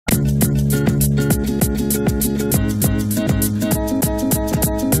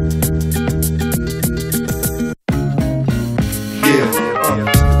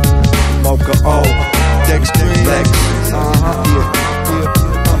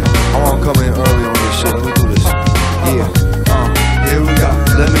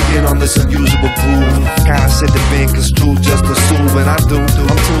said the being construed just to sue, and I do.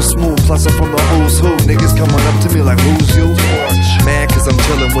 I'm too smooth, plus I'm from the who's who. Niggas coming up to me like, who's you? Man, cause I'm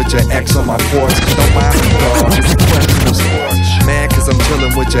chillin' with your ex on my porch. Don't mind me, dog, it's a question of sports. Man, cause I'm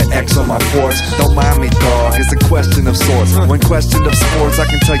chillin' with your ex on my porch. Don't mind me, dog, it's a question of sorts. When question of sports, I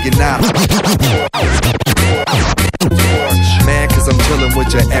can tell you now. Man, cause I'm chillin'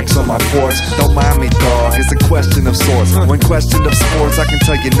 with your ex on my porch. Don't mind me, dog, it's a question of sorts. When question of sports, I can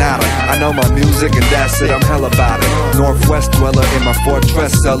tell you nada. I know my music and that's it, I'm hell about it. Northwest dweller in my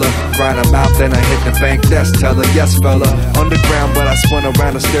fortress cellar. Grind 'em out, then I hit the bank, that's teller. Yes, fella, underground, but I spun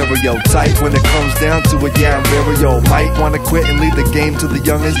around a stereotype. When it comes down to it, yeah, I'm very old. Might wanna quit and leave the game to the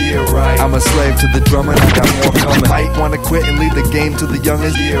youngest. Yeah, right. I'm a slave to the drum and I got more coming. Might wanna quit and leave the game to the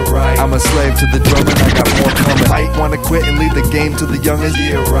youngest. Yeah, right. I'm a slave to the drum and I got more coming. Might wanna quit and leave the game to the youngest.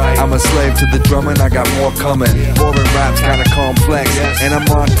 Yeah, right. I'm a slave to the drum and I got more coming. Boring raps kinda complex, and I'm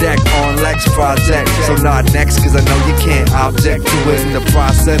on deck on Lex project. So not next, cause I know you can't object to it in the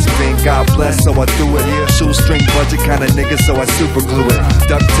process. Being God bless, so I do it. Shoestring budget kinda nigga, so I super glue it.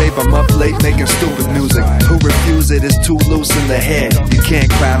 Duct tape, I'm up late making stupid music. Who refuse it is too loose in the head. You can't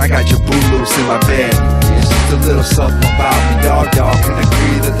clown, I got your boo loose in my bed. It's just a little something about me, dog. Y'all can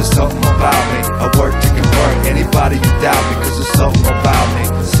agree that there's something about me. I work to